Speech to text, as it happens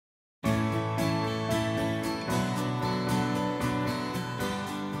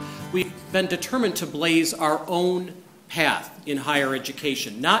we've been determined to blaze our own path in higher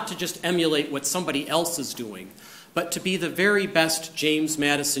education, not to just emulate what somebody else is doing, but to be the very best James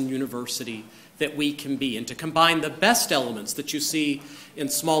Madison University that we can be, and to combine the best elements that you see in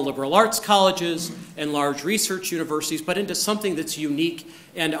small liberal arts colleges and large research universities, but into something that's unique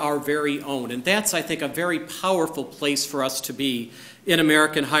and our very own. And that's, I think, a very powerful place for us to be in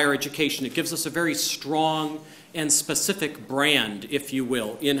American higher education. It gives us a very strong and specific brand, if you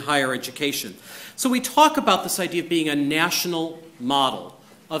will, in higher education. So we talk about this idea of being a national model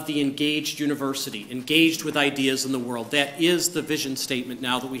of the engaged university, engaged with ideas in the world. That is the vision statement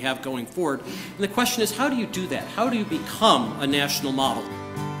now that we have going forward. And the question is, how do you do that? How do you become a national model?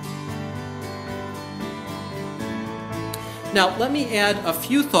 Now, let me add a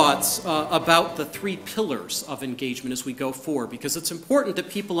few thoughts about the three pillars of engagement as we go forward, because it's important that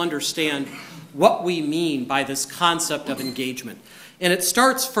people understand what we mean by this concept of engagement. And it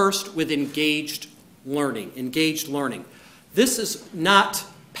starts first with engaged learning. Engaged learning. This is not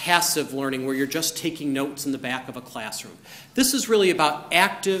passive learning where you're just taking notes in the back of a classroom. This is really about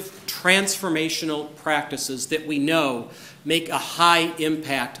active, transformational practices that we know make a high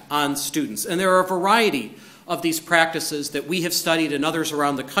impact on students. And there are a variety of these practices that we have studied and others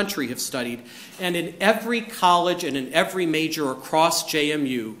around the country have studied. And in every college and in every major across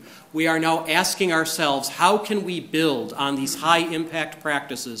JMU, we are now asking ourselves, how can we build on these high impact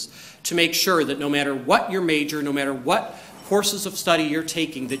practices to make sure that no matter what your major, no matter what courses of study you're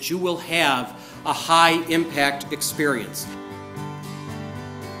taking, that you will have a high impact experience.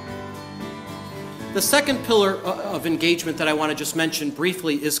 The second pillar of engagement that I want to just mention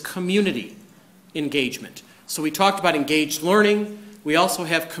briefly is community engagement. So we talked about engaged learning, we also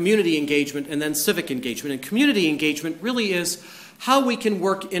have community engagement, and then civic engagement. And community engagement really is how we can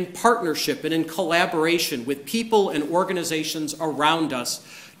work in partnership and in collaboration with people and organizations around us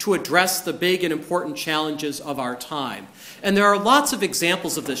to address the big and important challenges of our time. And there are lots of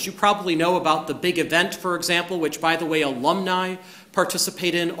examples of this. You probably know about the big event, for example, which, by the way, alumni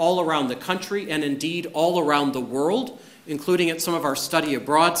participate in all around the country and indeed all around the world, including at some of our study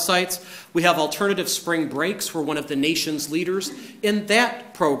abroad sites. We have alternative spring breaks. We're one of the nation's leaders in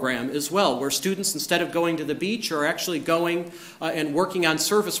that program as well, where students, instead of going to the beach, are actually going and working on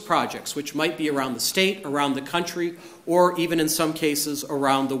service projects, which might be around the state, around the country, or even in some cases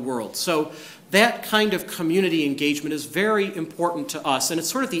around the world. So that kind of community engagement is very important to us, and it's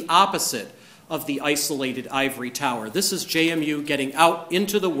sort of the opposite of the isolated ivory tower. This is JMU getting out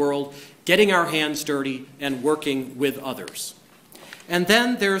into the world, getting our hands dirty, and working with others. And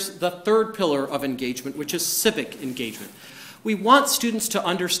then there's the third pillar of engagement, which is civic engagement. We want students to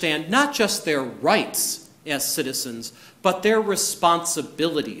understand not just their rights as citizens, but their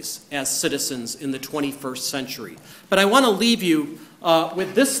responsibilities as citizens in the 21st century. But I want to leave you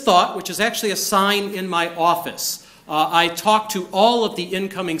with this thought, which is actually a sign in my office. I talk to all of the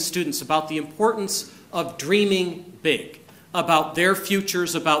incoming students about the importance of dreaming big, about their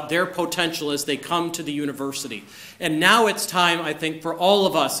futures, about their potential as they come to the university. And now it's time, I think, for all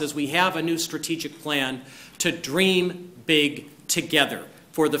of us, as we have a new strategic plan, to dream big together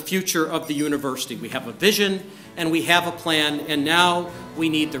for the future of the university. We have a vision and we have a plan, and now we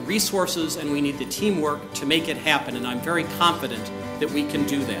need the resources and we need the teamwork to make it happen, and I'm very confident that we can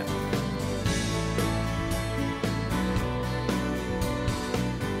do that.